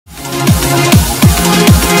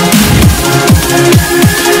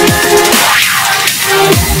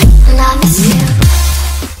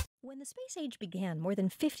Age began more than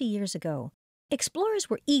 50 years ago. Explorers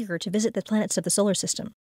were eager to visit the planets of the solar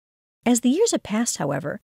system. As the years have passed,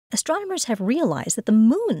 however, astronomers have realized that the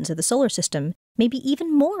moons of the solar system may be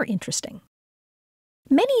even more interesting.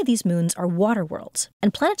 Many of these moons are water worlds,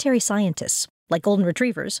 and planetary scientists, like golden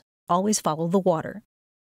retrievers, always follow the water.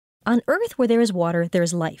 On Earth where there is water, there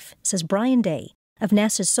is life, says Brian Day of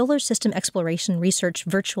NASA's Solar System Exploration Research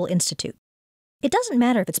Virtual Institute. It doesn't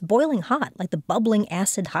matter if it's boiling hot like the bubbling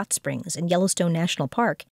acid hot springs in Yellowstone National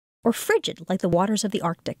Park, or frigid like the waters of the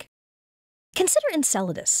Arctic. Consider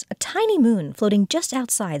Enceladus, a tiny moon floating just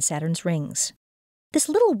outside Saturn's rings. This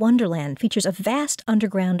little wonderland features a vast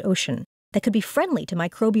underground ocean that could be friendly to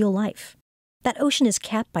microbial life. That ocean is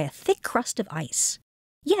capped by a thick crust of ice.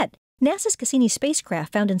 Yet, NASA's Cassini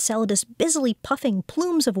spacecraft found Enceladus busily puffing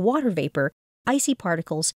plumes of water vapor, icy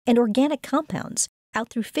particles, and organic compounds out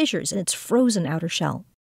through fissures in its frozen outer shell.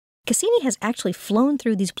 Cassini has actually flown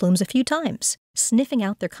through these plumes a few times, sniffing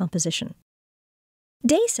out their composition.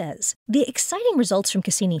 Day says, the exciting results from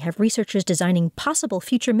Cassini have researchers designing possible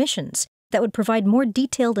future missions that would provide more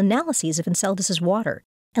detailed analyses of Enceladus's water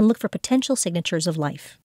and look for potential signatures of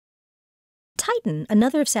life. Titan,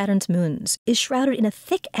 another of Saturn's moons, is shrouded in a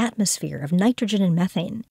thick atmosphere of nitrogen and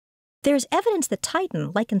methane. There is evidence that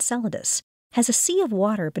Titan, like Enceladus, has a sea of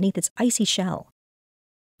water beneath its icy shell.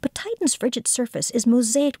 But Titan's frigid surface is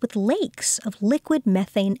mosaicked with lakes of liquid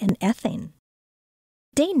methane and ethane.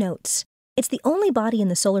 Day notes, it's the only body in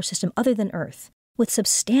the solar system other than Earth with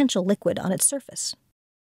substantial liquid on its surface.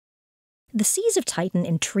 The seas of Titan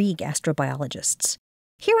intrigue astrobiologists.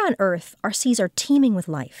 Here on Earth, our seas are teeming with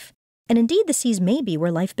life, and indeed the seas may be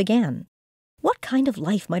where life began. What kind of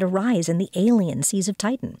life might arise in the alien seas of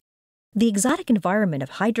Titan? The exotic environment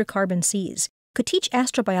of hydrocarbon seas could teach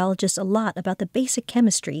astrobiologists a lot about the basic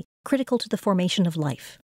chemistry critical to the formation of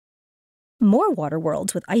life. More water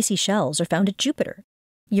worlds with icy shells are found at Jupiter.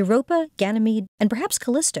 Europa, Ganymede, and perhaps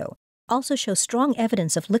Callisto also show strong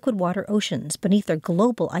evidence of liquid water oceans beneath their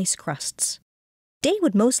global ice crusts. Day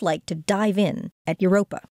would most like to dive in at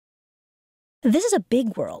Europa. This is a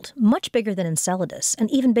big world, much bigger than Enceladus and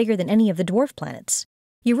even bigger than any of the dwarf planets.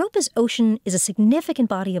 Europa's ocean is a significant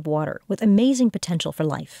body of water with amazing potential for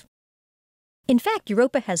life. In fact,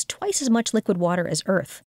 Europa has twice as much liquid water as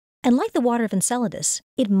Earth, and like the water of Enceladus,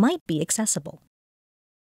 it might be accessible.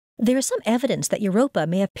 There is some evidence that Europa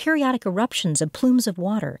may have periodic eruptions of plumes of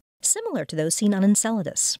water, similar to those seen on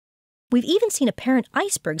Enceladus. We've even seen apparent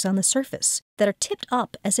icebergs on the surface that are tipped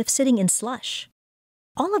up as if sitting in slush.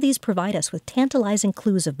 All of these provide us with tantalizing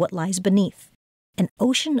clues of what lies beneath, an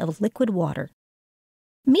ocean of liquid water.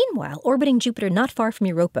 Meanwhile, orbiting Jupiter not far from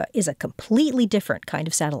Europa is a completely different kind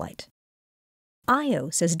of satellite. Io,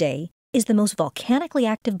 says Day, is the most volcanically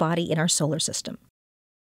active body in our solar system.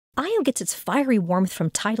 Io gets its fiery warmth from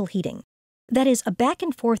tidal heating, that is, a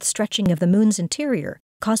back-and-forth stretching of the moon's interior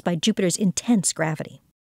caused by Jupiter's intense gravity.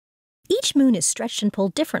 Each moon is stretched and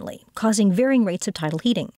pulled differently, causing varying rates of tidal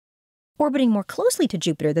heating. Orbiting more closely to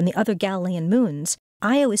Jupiter than the other Galilean moons,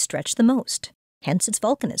 Io is stretched the most, hence its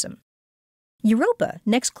volcanism. Europa,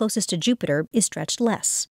 next closest to Jupiter, is stretched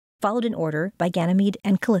less, followed in order by Ganymede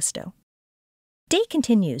and Callisto. Day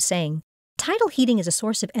continues, saying, tidal heating is a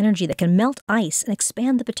source of energy that can melt ice and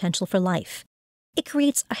expand the potential for life. It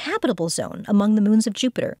creates a habitable zone among the moons of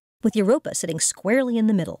Jupiter, with Europa sitting squarely in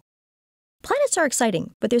the middle. Planets are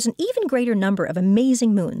exciting, but there's an even greater number of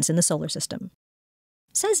amazing moons in the solar system.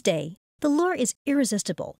 Says Day, the lure is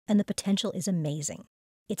irresistible and the potential is amazing.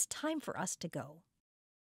 It's time for us to go.